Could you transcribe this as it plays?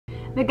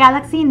The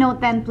Galaxy Note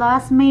 10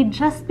 Plus may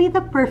just be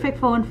the perfect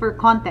phone for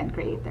content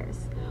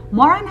creators.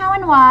 More on how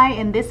and why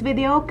in this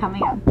video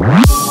coming up.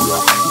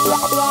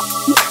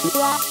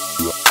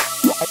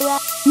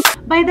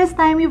 By this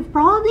time, you've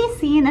probably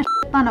seen a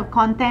ton of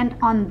content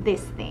on this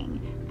thing.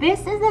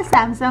 This is the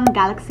Samsung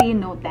Galaxy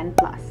Note 10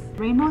 Plus.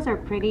 Rainbows are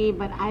pretty,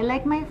 but I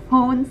like my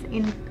phones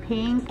in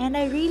pink. And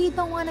I really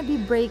don't want to be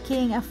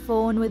breaking a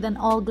phone with an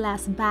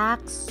all-glass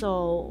back,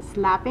 so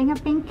slapping a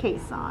pink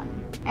case on.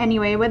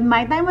 Anyway, with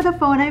my time with the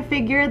phone, I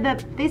figured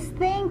that this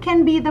thing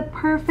can be the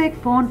perfect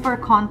phone for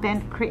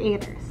content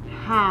creators.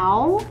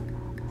 How?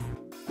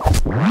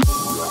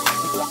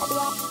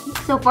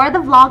 So for the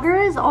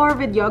vloggers or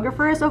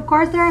videographers, of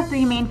course, there are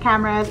 3 main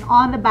cameras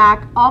on the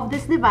back of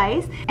this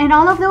device, and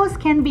all of those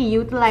can be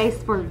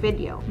utilized for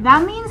video.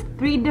 That means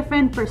 3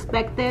 different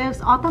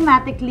perspectives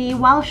automatically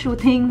while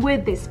shooting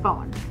with this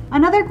phone.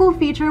 Another cool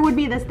feature would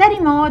be the steady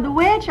mode,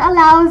 which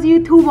allows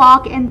you to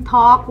walk and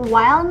talk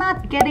while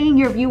not getting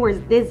your viewers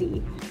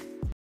dizzy.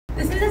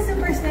 This is a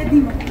super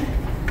steady mode.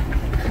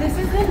 This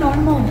is the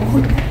normal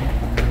mode.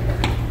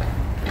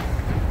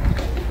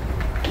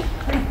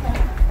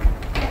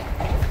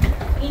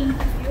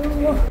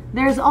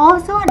 There's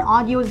also an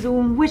audio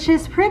zoom, which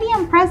is pretty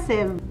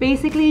impressive.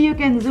 Basically, you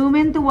can zoom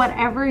into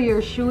whatever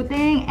you're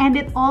shooting, and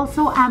it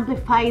also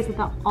amplifies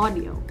the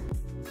audio.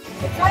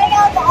 Trying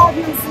out the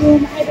audio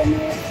zoom, I don't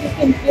know if you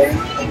can hear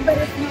me, but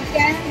if you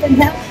can, then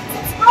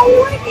that's how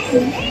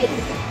working. Hey!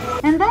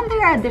 And then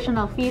there are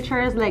additional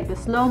features like the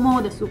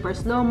slow-mo, the super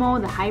slow-mo,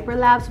 the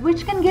hyperlapse,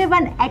 which can give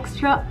an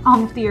extra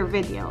oomph to your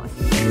videos.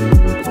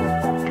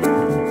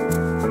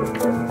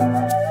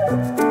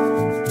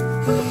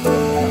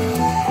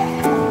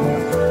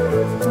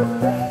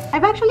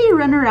 I've actually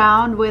run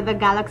around with the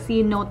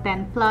Galaxy Note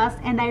 10 Plus,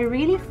 and I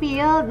really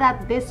feel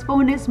that this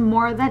phone is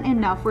more than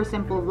enough for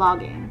simple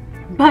vlogging.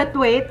 But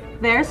wait,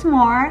 there's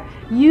more.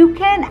 You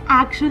can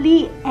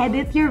actually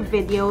edit your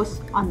videos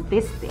on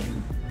this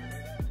thing.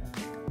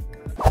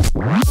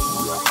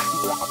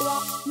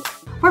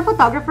 For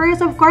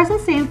photographers, of course, the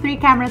same 3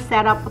 camera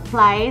setup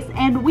applies,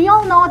 and we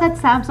all know that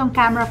Samsung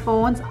camera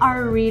phones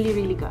are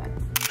really good.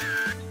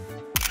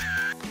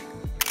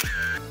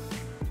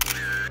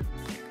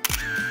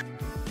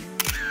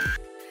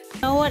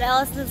 Know what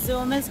else the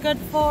zoom is good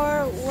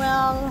for?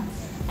 Well,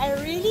 I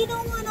really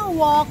don't want to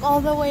walk all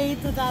the way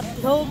to that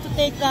globe to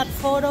take that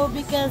photo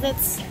because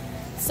it's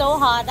so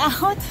hot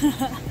out.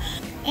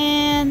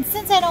 And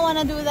since I don't want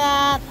to do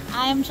that,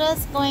 I'm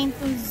just going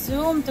to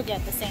zoom to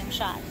get the same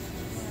shot.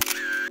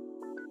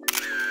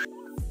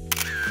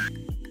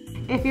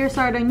 If you're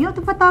sort of new to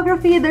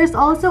photography, there's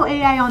also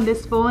AI on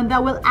this phone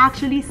that will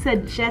actually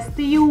suggest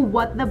to you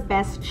what the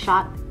best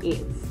shot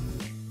is.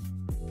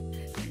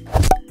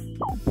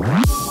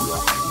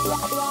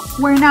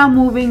 We're now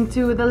moving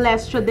to the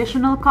less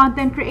traditional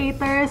content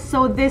creators,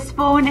 so this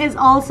phone is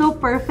also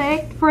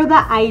perfect for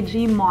the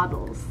IG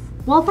models.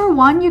 Well, for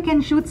one, you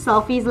can shoot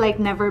selfies like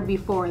never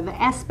before. The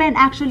S Pen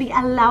actually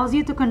allows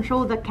you to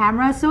control the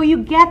camera, so you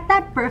get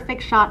that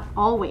perfect shot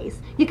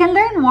always. You can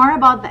learn more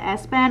about the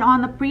S Pen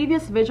on the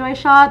previous video I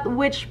shot,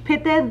 which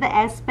pitted the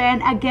S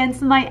Pen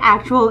against my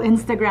actual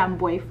Instagram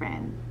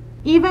boyfriend.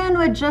 Even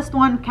with just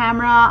one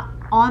camera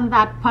on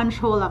that punch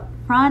hole up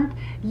front,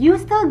 you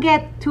still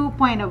get 2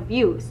 point of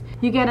views.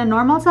 You get a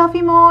normal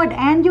selfie mode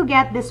and you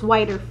get this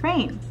wider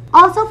frame.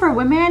 Also, for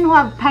women who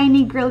have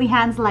tiny girly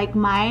hands like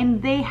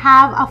mine, they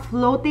have a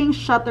floating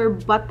shutter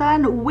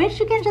button which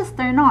you can just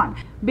turn on.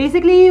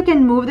 Basically, you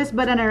can move this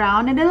button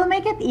around and it'll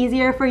make it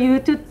easier for you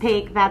to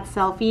take that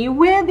selfie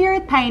with your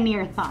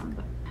tinier thumb.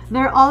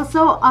 There are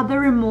also other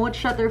remote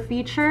shutter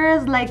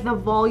features like the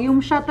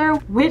volume shutter,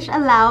 which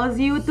allows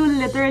you to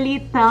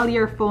literally tell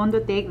your phone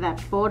to take that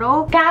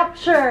photo.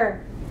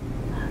 Capture!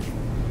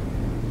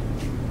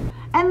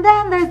 And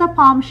then there's the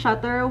palm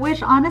shutter,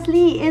 which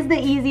honestly is the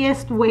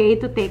easiest way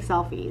to take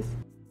selfies.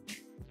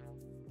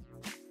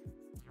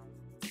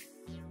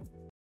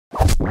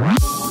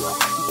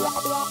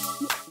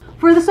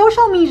 For the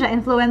social media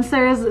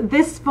influencers,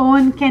 this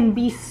phone can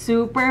be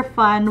super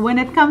fun when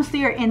it comes to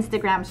your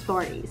Instagram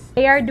stories.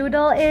 AR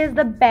Doodle is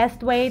the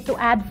best way to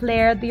add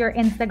flair to your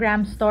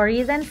Instagram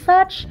stories and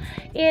such.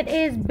 It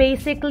is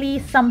basically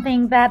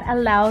something that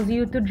allows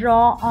you to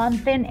draw on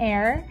thin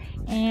air,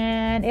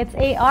 and it's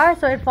AR,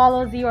 so it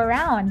follows you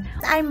around.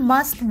 I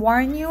must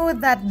warn you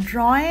that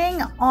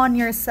drawing on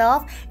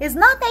yourself is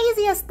not the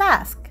easiest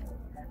task.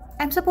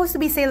 I'm supposed to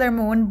be Sailor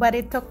Moon, but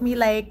it took me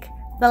like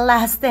the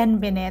last 10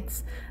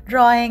 minutes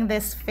drawing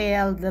this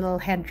failed little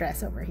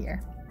headdress over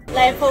here.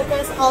 Live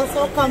focus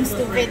also comes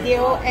to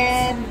video,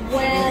 and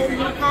well, you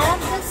have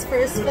this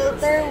first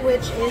filter,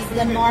 which is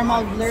the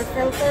normal blur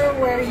filter,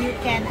 where you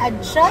can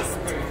adjust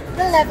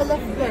the level of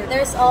blur.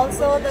 There's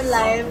also the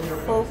live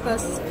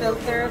focus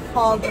filter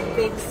called the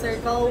big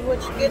circle,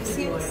 which gives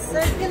you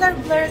circular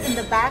blurs in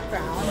the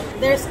background.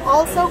 There's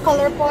also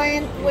color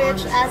point,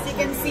 which as you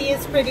can see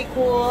is pretty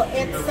cool.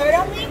 It sort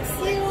of makes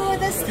you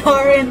the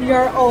star in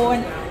your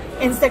own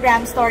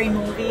Instagram story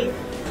movie.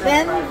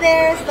 Then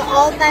there's the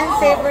all-time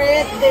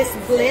favorite, this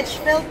glitch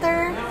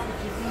filter,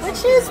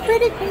 which is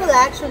pretty cool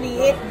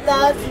actually. It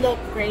does look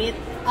great.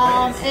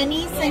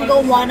 Any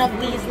single one of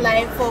these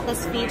live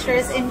focus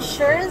features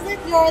ensures that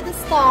you're the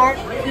star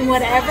in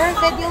whatever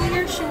video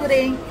you're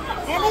shooting,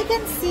 and I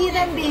can see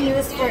them being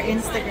used for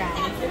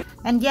Instagram.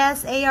 And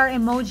yes, AR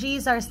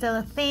emojis are still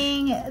a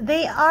thing.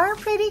 They are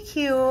pretty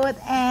cute,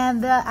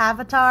 and the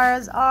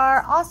avatars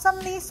are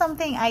awesomely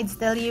something I'd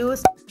still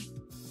use.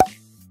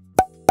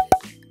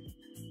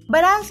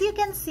 But as you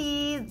can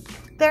see,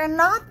 they're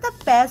not the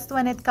best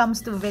when it comes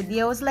to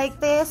videos like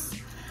this.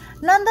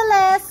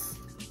 Nonetheless,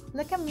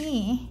 look at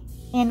me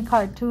in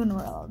cartoon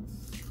world.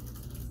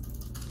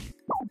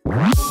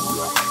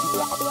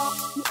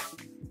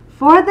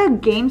 For the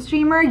game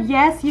streamer,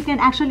 yes, you can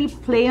actually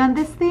play on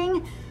this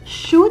thing,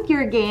 shoot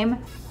your game,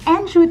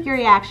 and shoot your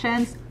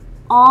reactions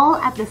all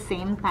at the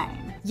same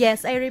time.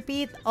 Yes, I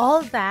repeat,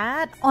 all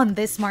that on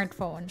this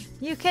smartphone.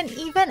 You can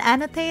even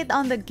annotate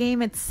on the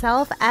game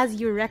itself as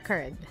you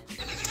record.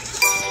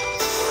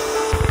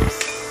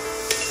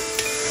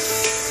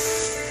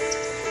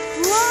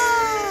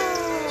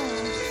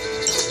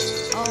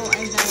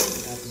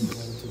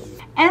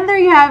 And there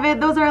you have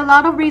it. Those are a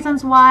lot of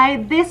reasons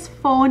why this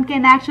phone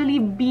can actually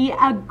be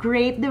a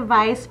great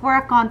device for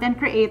a content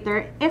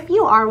creator if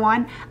you are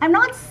one. I'm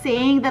not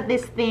saying that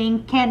this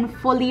thing can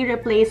fully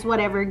replace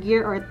whatever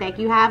gear or tech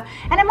you have.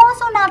 And I'm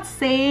also not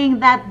saying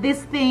that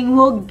this thing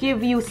will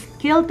give you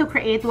skill to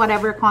create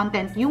whatever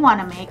content you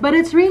want to make. But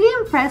it's really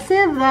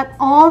impressive that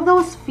all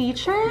those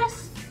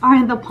features are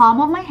in the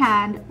palm of my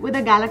hand with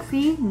the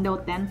Galaxy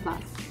Note 10 Plus.